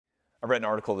I read an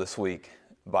article this week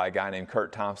by a guy named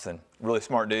Kurt Thompson, really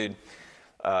smart dude.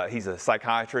 He's a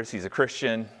psychiatrist, he's a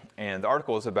Christian, and the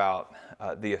article is about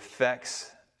the effects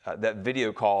that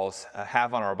video calls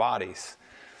have on our bodies.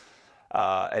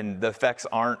 And the effects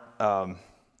aren't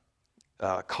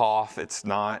cough, it's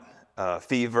not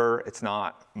fever, it's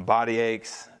not body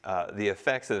aches. The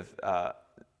effects of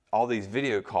all these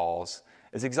video calls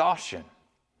is exhaustion.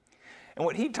 And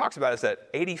what he talks about is that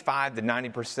 85 to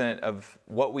 90% of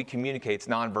what we communicate is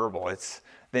nonverbal. It's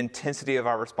the intensity of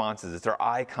our responses. It's our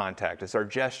eye contact. It's our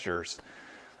gestures.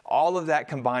 All of that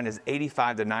combined is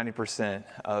 85 to 90%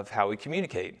 of how we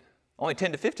communicate. Only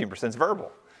 10 to 15% is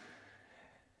verbal.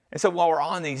 And so while we're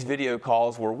on these video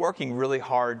calls, we're working really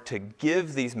hard to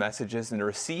give these messages and to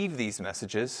receive these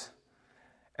messages,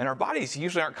 and our bodies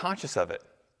usually aren't conscious of it.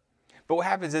 But what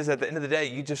happens is at the end of the day,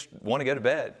 you just want to go to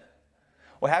bed.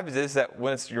 What happens is that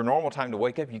when it's your normal time to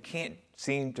wake up, you can't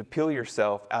seem to peel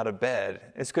yourself out of bed.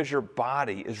 It's because your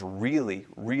body is really,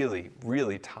 really,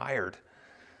 really tired.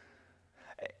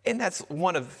 And that's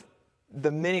one of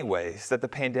the many ways that the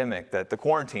pandemic, that the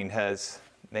quarantine has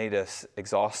made us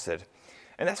exhausted.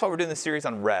 And that's why we're doing this series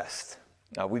on rest.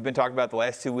 We've been talking about the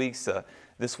last 2 weeks.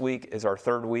 This week is our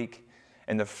third week.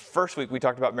 And the first week we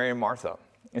talked about Mary and Martha.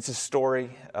 It's a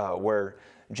story where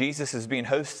Jesus is being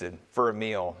hosted for a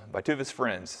meal by two of his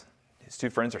friends. His two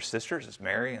friends are sisters. It's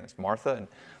Mary and it's Martha. And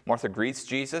Martha greets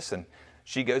Jesus, and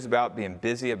she goes about being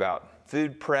busy about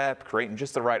food prep, creating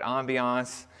just the right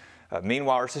ambiance.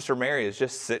 Meanwhile, her sister Mary is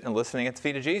just sitting and listening at the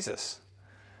feet of Jesus.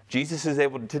 Jesus is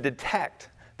able to detect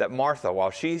that Martha,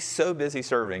 while she's so busy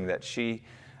serving, that she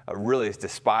really is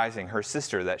despising her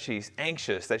sister, that she's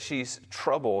anxious, that she's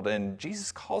troubled, and Jesus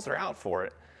calls her out for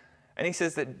it. And he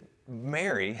says that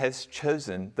Mary has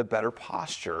chosen the better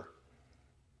posture.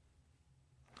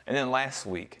 And then last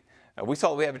week, we saw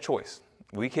that we have a choice.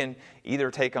 We can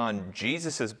either take on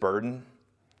Jesus' burden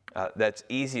that's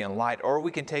easy and light, or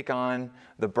we can take on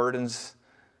the burdens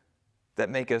that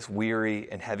make us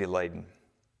weary and heavy laden.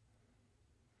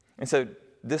 And so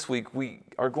this week, we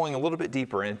are going a little bit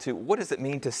deeper into what does it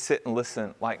mean to sit and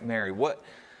listen like Mary? What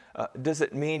does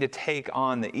it mean to take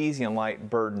on the easy and light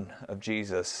burden of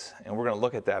Jesus? And we're going to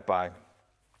look at that by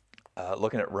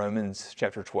looking at Romans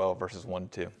chapter 12, verses 1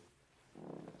 to 2.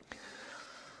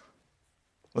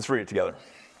 Let's read it together.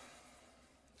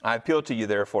 I appeal to you,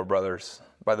 therefore, brothers,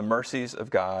 by the mercies of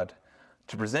God,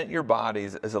 to present your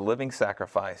bodies as a living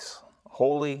sacrifice,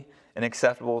 holy and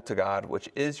acceptable to God, which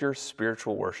is your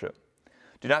spiritual worship.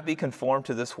 Do not be conformed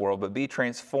to this world, but be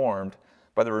transformed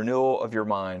by the renewal of your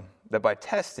mind, that by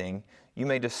testing you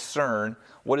may discern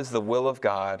what is the will of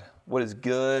God, what is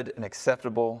good and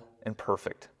acceptable and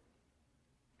perfect.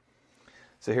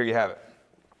 So here you have it.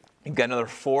 You've got another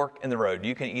fork in the road.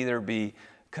 You can either be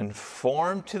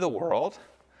conformed to the world,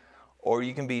 or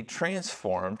you can be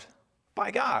transformed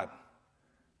by God.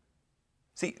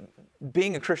 See,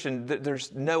 being a Christian,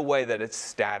 there's no way that it's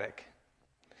static.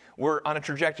 We're on a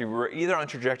trajectory. We're either on a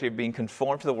trajectory of being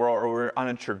conformed to the world, or we're on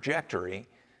a trajectory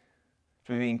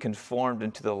to being conformed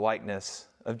into the likeness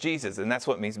of Jesus. And that's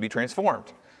what it means to be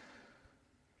transformed.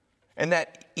 And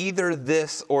that either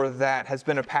this or that has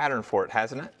been a pattern for it,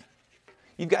 hasn't it?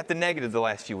 You've got the negative the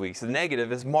last few weeks. The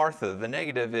negative is Martha. The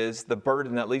negative is the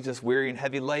burden that leaves us weary and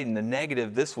heavy laden. The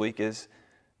negative this week is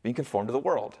being conformed to the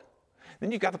world.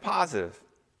 Then you've got the positive.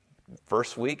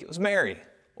 First week, it was Mary.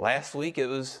 Last week, it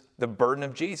was the burden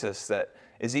of Jesus that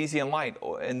is easy and light.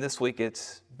 And this week,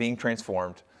 it's being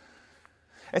transformed.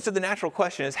 And so the natural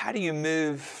question is, how do you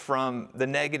move from the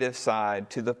negative side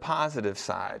to the positive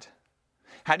side?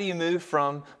 How do you move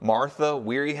from Martha,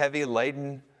 weary, heavy,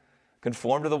 laden,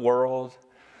 conformed to the world,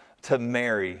 to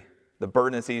Mary, the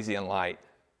burden that's easy and light,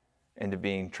 into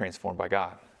being transformed by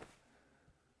God?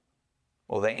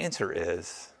 Well, the answer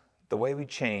is the way we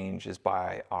change is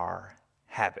by our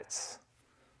habits.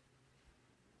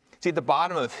 See, at the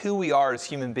bottom of who we are as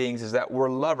human beings is that we're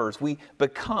lovers. We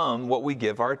become what we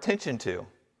give our attention to.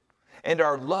 And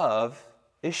our love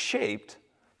is shaped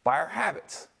by our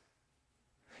habits.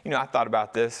 You know, I thought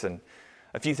about this and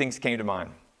a few things came to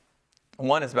mind.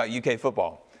 One is about UK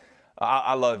football.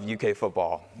 I love UK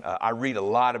football. I read a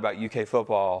lot about UK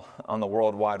football on the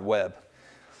World Wide Web.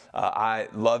 I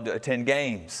love to attend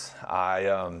games.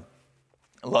 I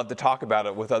love to talk about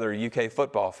it with other UK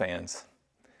football fans.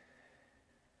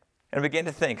 And I began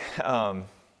to think,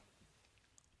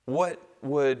 what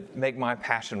would make my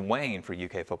passion wane for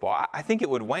UK football? I think it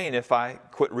would wane if I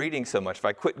quit reading so much, if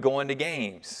I quit going to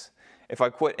games, if I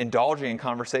quit indulging in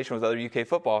conversation with other UK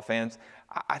football fans.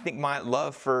 I think my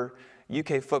love for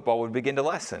UK football would begin to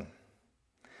lessen.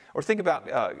 Or think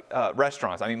about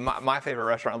restaurants. I mean, my favorite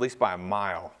restaurant, at least by a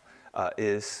mile,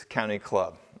 is County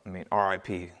Club. I mean,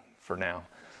 RIP for now.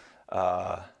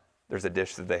 There's a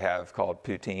dish that they have called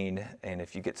poutine, and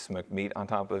if you get smoked meat on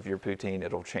top of your poutine,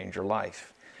 it'll change your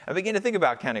life. I began to think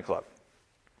about County Club.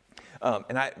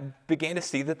 And I began to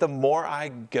see that the more I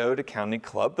go to County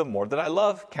Club, the more that I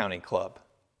love County Club.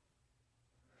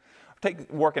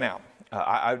 Take working out.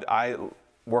 I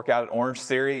work out at Orange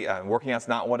Theory. Working out's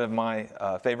not one of my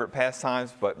favorite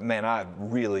pastimes, but man, I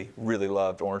really, really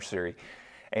loved Orange Theory.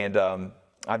 And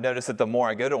I've noticed that the more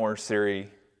I go to Orange Theory,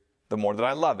 the more that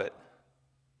I love it.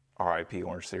 RIP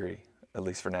Orange Theory, at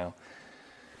least for now.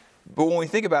 But when we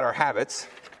think about our habits,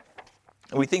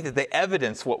 we think that they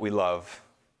evidence what we love.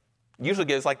 Usually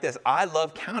goes like this: I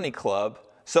love County Club,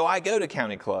 so I go to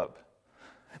County Club.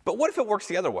 But what if it works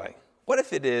the other way? What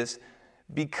if it is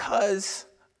because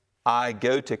I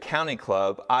go to County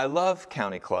Club, I love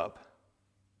County Club?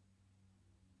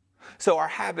 So our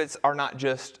habits are not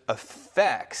just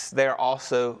effects, they are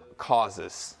also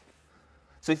causes.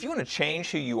 So if you want to change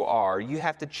who you are, you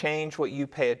have to change what you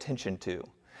pay attention to.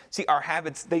 See, our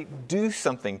habits, they do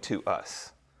something to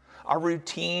us. Our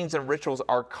routines and rituals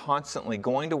are constantly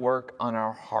going to work on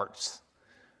our hearts.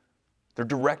 They're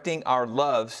directing our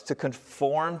loves to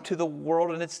conform to the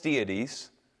world and its deities,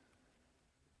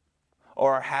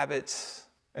 or our habits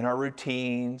and our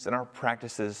routines and our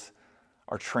practices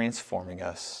are transforming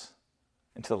us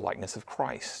into the likeness of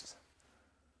Christ.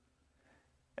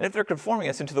 And if they're conforming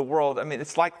us into the world, I mean,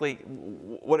 it's likely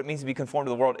what it means to be conformed to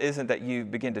the world isn't that you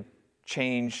begin to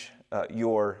change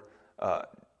your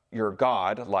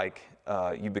God, like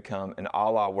you become an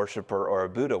Allah worshiper or a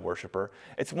Buddha worshiper.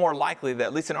 It's more likely that,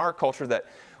 at least in our culture, that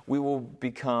we will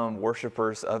become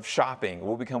worshipers of shopping.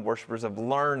 We'll become worshipers of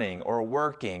learning or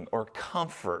working or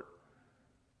comfort.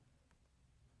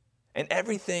 And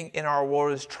everything in our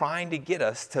world is trying to get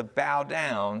us to bow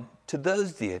down to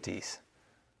those deities.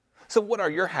 So what are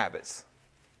your habits?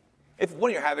 If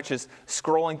one of your habits is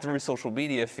scrolling through social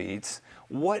media feeds,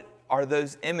 what are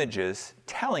those images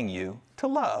telling you to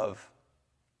love?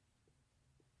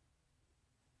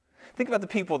 Think about the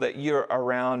people that you're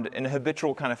around in a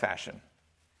habitual kind of fashion.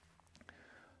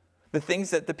 The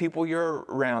things that the people you're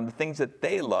around, the things that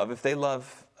they love, if they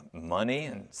love money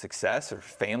and success or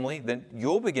family, then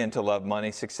you'll begin to love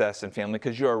money, success, and family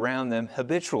because you're around them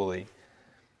habitually.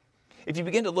 If you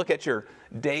begin to look at your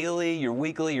daily, your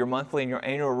weekly, your monthly, and your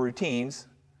annual routines,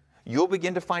 you'll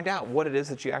begin to find out what it is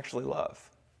that you actually love.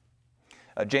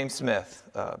 James Smith,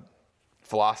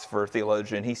 philosopher,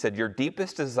 theologian, he said, your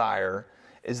deepest desire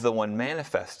is the one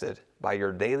manifested by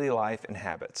your daily life and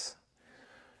habits.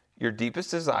 Your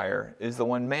deepest desire is the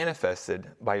one manifested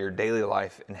by your daily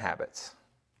life and habits.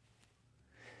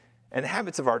 And the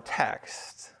habits of our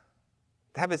text,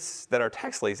 the habits that our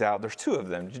text lays out, there's two of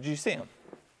them. Did you see them?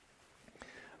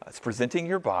 It's presenting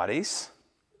your bodies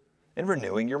and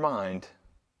renewing your mind.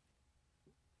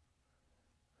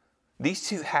 These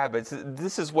two habits,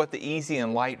 this is what the easy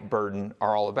and light burden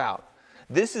are all about.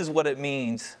 This is what it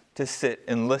means to sit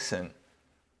and listen.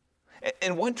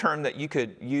 And one term that you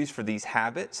could use for these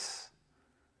habits,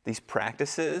 these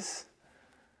practices,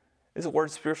 is the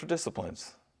word spiritual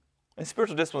disciplines. And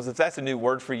spiritual disciplines, if that's a new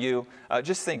word for you,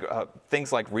 just think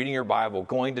things like reading your Bible,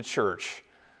 going to church,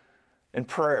 and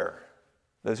prayer.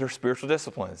 Those are spiritual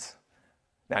disciplines.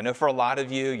 Now, I know for a lot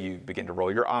of you, you begin to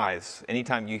roll your eyes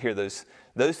anytime you hear those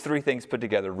three things put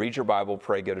together: read your Bible,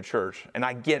 pray, go to church. And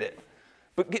I get it.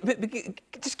 But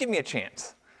just give me a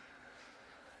chance.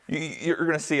 You're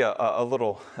going to see a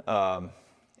little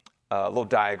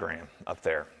diagram up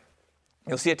there.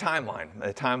 You'll see a timeline.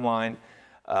 The timeline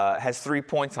has 3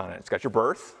 points on it. It's got your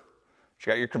birth, it's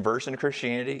got your conversion to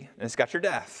Christianity, and it's got your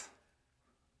death.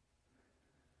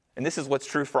 And this is what's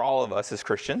true for all of us as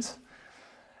Christians.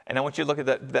 And I want you to look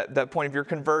at that point of your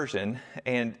conversion,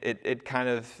 and it kind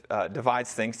of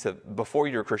divides things to before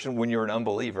you're a Christian, when you're an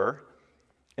unbeliever,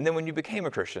 and then when you became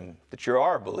a Christian, that you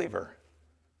are a believer.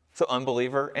 So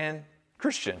unbeliever and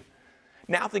Christian.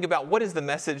 Now think about, what is the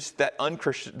message that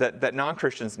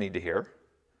non-Christians need to hear?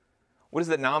 What is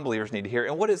that non-believers need to hear?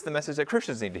 And what is the message that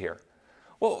Christians need to hear?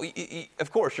 Well,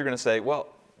 of course, you're going to say,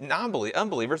 well,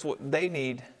 unbelievers, what they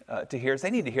need to hear is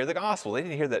they need to hear the gospel. They need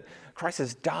to hear that Christ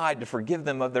has died to forgive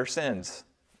them of their sins.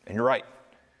 And you're right.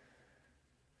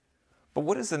 But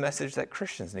what is the message that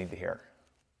Christians need to hear?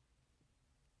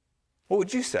 What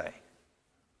would you say?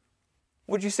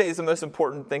 What would you say is the most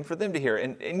important thing for them to hear?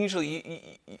 And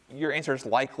usually your answer is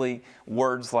likely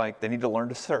words like they need to learn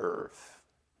to serve.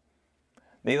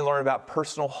 They need to learn about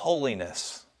personal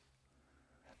holiness.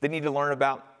 They need to learn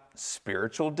about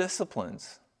spiritual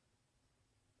disciplines.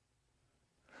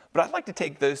 But I'd like to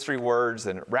take those three words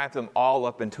and wrap them all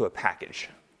up into a package.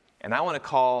 And I want to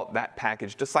call that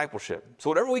package discipleship. So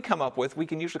whatever we come up with, we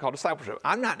can usually call discipleship.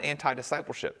 I'm not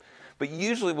anti-discipleship. But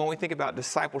usually when we think about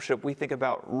discipleship, we think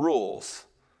about rules.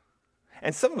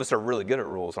 And some of us are really good at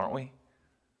rules, aren't we?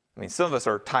 I mean, some of us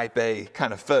are type A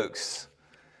kind of folks.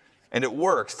 And it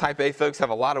works. Type A folks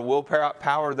have a lot of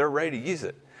willpower. They're ready to use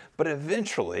it. But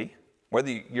eventually,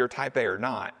 whether you're type A or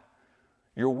not,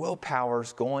 your willpower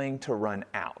is going to run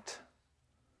out.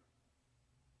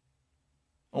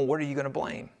 Well, what are you going to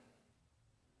blame?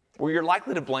 Well, you're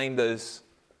likely to blame those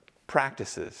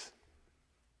practices,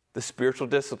 the spiritual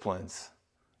disciplines,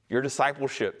 your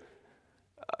discipleship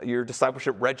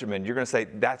regimen. You're going to say,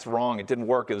 that's wrong, it didn't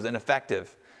work, it was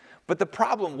ineffective. But the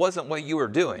problem wasn't what you were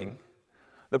doing.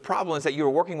 The problem is that you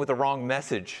were working with the wrong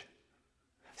message.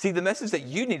 See, the message that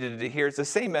you needed to hear is the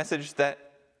same message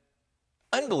that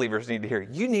unbelievers need to hear.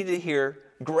 You need to hear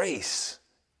grace.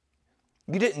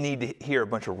 You didn't need to hear a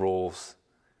bunch of rules.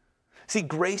 See,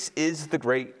 grace is the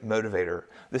great motivator.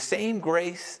 The same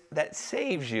grace that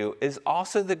saves you is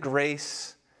also the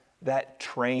grace that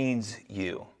trains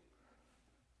you.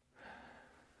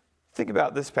 Think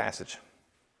about this passage.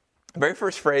 The very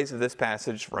first phrase of this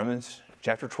passage, Romans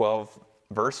chapter 12,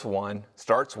 verse 1,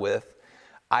 starts with,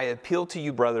 I appeal to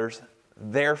you, brothers,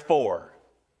 therefore,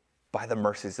 by the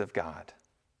mercies of God.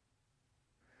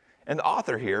 And the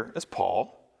author here is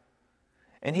Paul.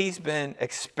 And he's been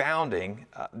expounding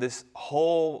this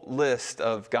whole list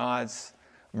of God's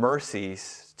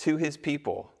mercies to his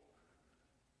people.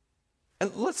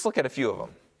 And let's look at a few of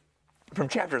them from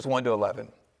chapters 1 to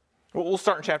 11. We'll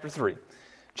start in chapter 3.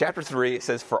 Chapter 3, it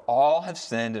says, for all have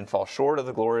sinned and fall short of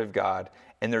the glory of God,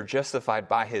 and they're justified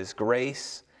by his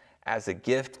grace as a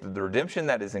gift, the redemption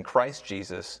that is in Christ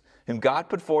Jesus, whom God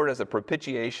put forward as a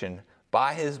propitiation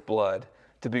by his blood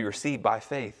to be received by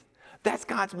faith. That's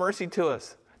God's mercy to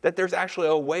us, that there's actually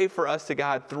a way for us to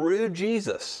God through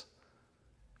Jesus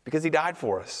because he died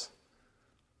for us.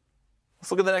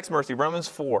 Let's look at the next mercy, Romans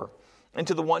 4. And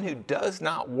to the one who does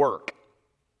not work,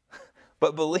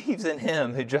 but believes in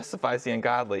him who justifies the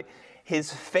ungodly,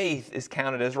 his faith is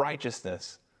counted as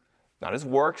righteousness. Not his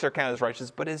works are counted as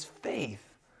righteousness, but his faith.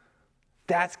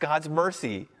 That's God's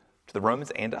mercy to the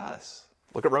Romans and to us.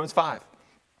 Look at Romans 5.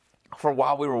 For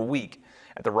while we were weak,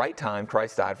 at the right time,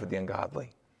 Christ died for the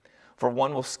ungodly. For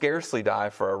one will scarcely die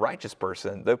for a righteous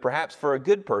person, though perhaps for a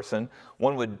good person,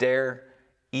 one would dare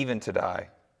even to die.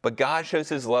 But God shows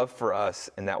his love for us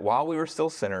in that while we were still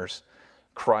sinners,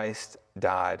 Christ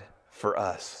died for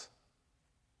us.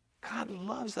 God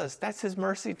loves us. That's his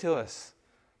mercy to us,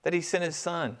 that he sent his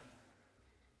son.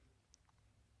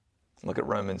 Look at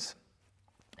Romans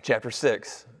chapter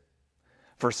 6.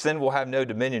 For sin will have no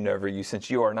dominion over you, since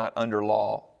you are not under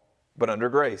law, but under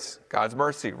grace, God's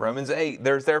mercy. Romans 8,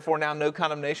 there's therefore now no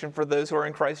condemnation for those who are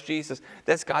in Christ Jesus.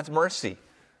 That's God's mercy.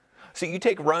 So you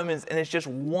take Romans and it's just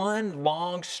one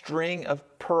long string of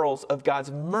pearls of God's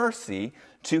mercy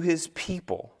to his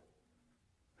people.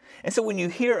 And so when you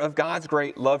hear of God's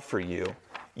great love for you,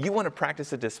 you want to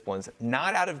practice the disciplines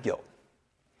not out of guilt,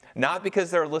 not because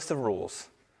they're a list of rules,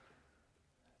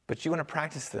 but you want to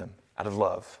practice them out of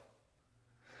love.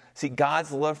 See,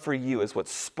 God's love for you is what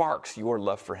sparks your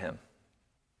love for him.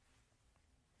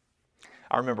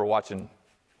 I remember watching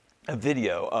a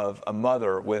video of a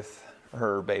mother with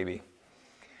her baby.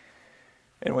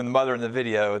 And when the mother in the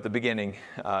video at the beginning,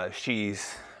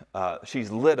 she's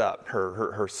lit up.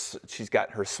 She's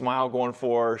got her smile going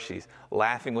for her. She's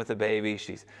laughing with the baby.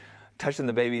 She's touching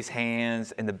the baby's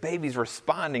hands, and the baby's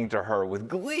responding to her with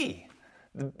glee.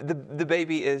 The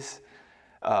baby is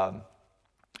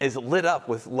lit up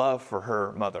with love for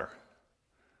her mother.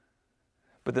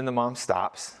 But then the mom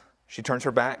stops. She turns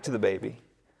her back to the baby.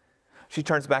 She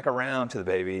turns back around to the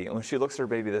baby. And when she looks at her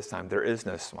baby this time, there is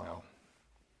no smile.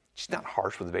 She's not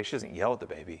harsh with the baby. She doesn't yell at the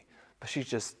baby, but she's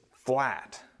just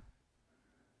flat.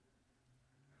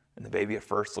 And the baby at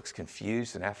first looks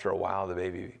confused, and after a while, the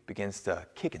baby begins to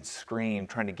kick and scream,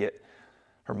 trying to get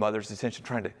her mother's attention,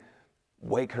 trying to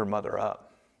wake her mother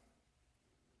up.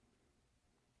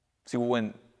 See,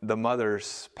 when the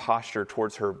mother's posture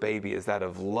towards her baby is that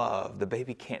of love, the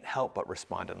baby can't help but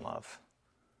respond in love.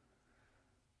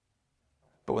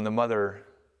 But when the mother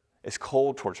is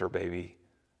cold towards her baby,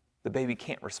 the baby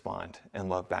can't respond in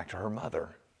love back to her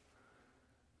mother.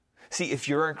 See, if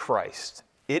you're in Christ,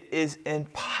 it is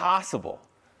impossible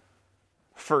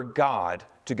for God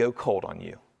to go cold on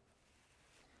you.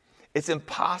 It's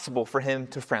impossible for him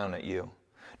to frown at you.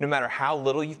 No matter how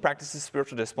little you've practiced the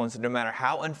spiritual disciplines, no matter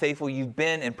how unfaithful you've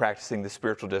been in practicing the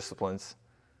spiritual disciplines,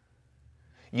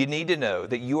 you need to know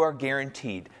that you are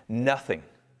guaranteed nothing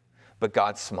but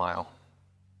God's smile.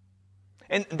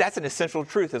 And that's an essential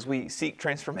truth as we seek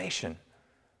transformation.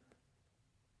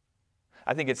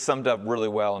 I think it's summed up really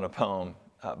well in a poem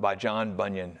by John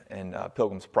Bunyan in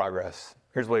Pilgrim's Progress.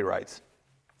 Here's what he writes.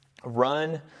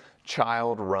 Run,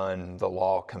 child, run, the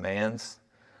law commands,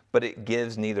 but it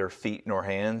gives neither feet nor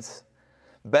hands.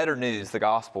 Better news the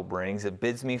gospel brings. It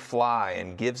bids me fly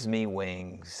and gives me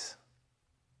wings.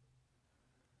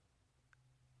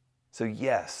 So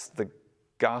yes, the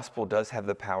gospel does have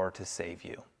the power to save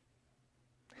you,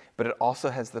 but it also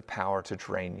has the power to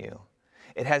train you.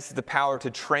 It has the power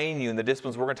to train you in the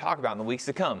disciplines we're going to talk about in the weeks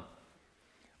to come.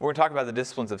 We're going to talk about the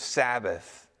disciplines of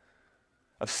Sabbath,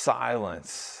 of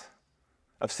silence,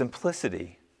 of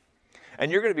simplicity.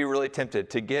 And you're going to be really tempted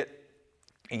to get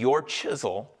your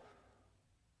chisel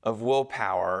of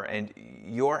willpower and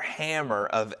your hammer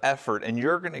of effort, and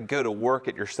you're going to go to work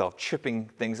at yourself, chipping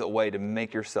things away to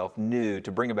make yourself new,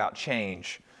 to bring about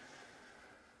change.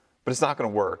 But it's not going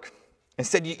to work.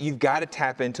 Instead, you've got to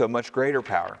tap into a much greater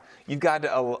power. You've got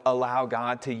to allow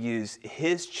God to use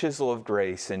His chisel of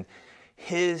grace and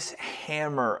His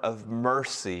hammer of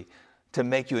mercy to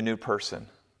make you a new person.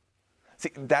 See,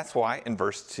 that's why in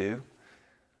verse 2,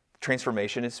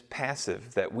 transformation is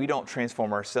passive, that we don't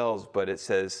transform ourselves, but it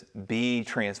says, be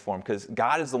transformed, because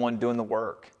God is the one doing the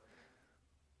work.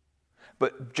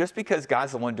 But just because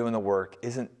God's the one doing the work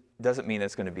doesn't mean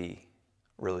it's going to be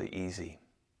really easy.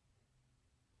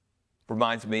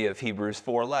 Reminds me of Hebrews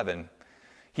 4:11.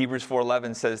 Hebrews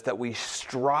 4:11 says that we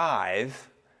strive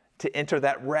to enter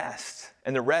that rest.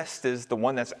 And the rest is the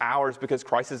one that's ours because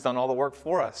Christ has done all the work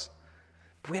for us.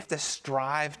 But we have to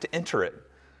strive to enter it.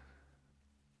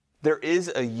 There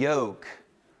is a yoke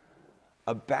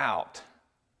about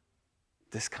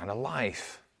this kind of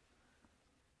life.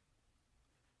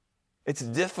 It's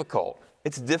difficult.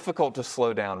 It's difficult to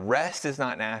slow down. Rest is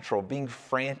not natural. Being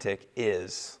frantic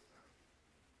is.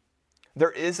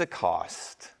 There is a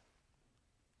cost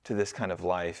to this kind of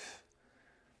life,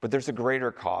 but there's a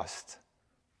greater cost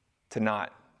to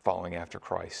not following after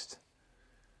Christ.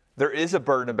 There is a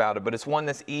burden about it, but it's one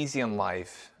that's easy in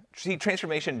life. See,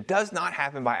 transformation does not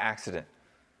happen by accident.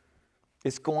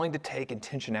 It's going to take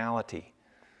intentionality.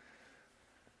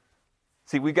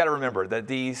 See, we've got to remember that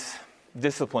these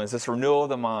disciplines, this renewal of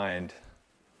the mind,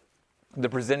 the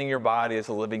presenting your body as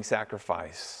a living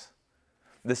sacrifice,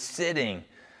 the sitting,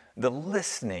 the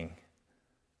listening,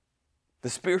 the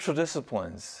spiritual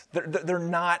disciplines, they're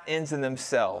not ends in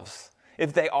themselves.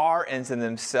 If they are ends in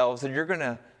themselves, then you're going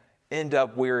to end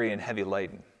up weary and heavy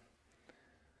laden.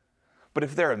 But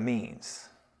if they're a means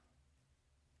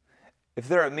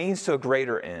to a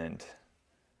greater end,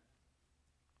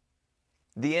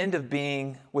 the end of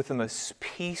being with the most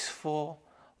peaceful,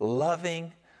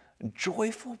 loving,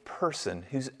 joyful person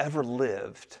who's ever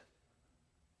lived,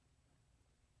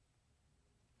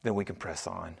 then we can press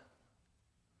on.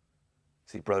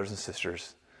 See, brothers and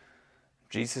sisters,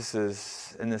 Jesus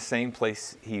is in the same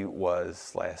place He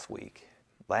was last week.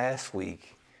 Last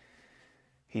week,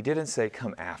 He didn't say,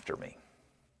 come after me.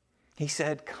 He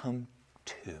said, come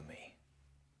to me.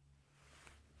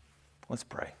 Let's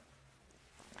pray.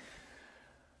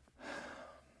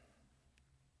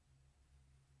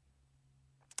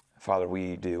 Father,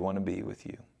 we do want to be with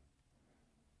You.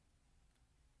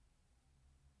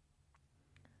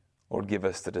 Lord, give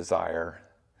us the desire.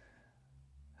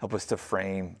 Help us to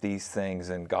frame these things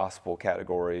in gospel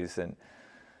categories and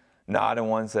not in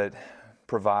ones that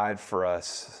provide for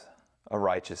us a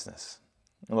righteousness.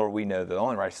 And Lord, we know that the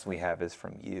only righteousness we have is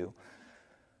from You.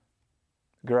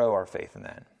 Grow our faith in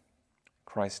that. In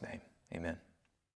Christ's name, amen.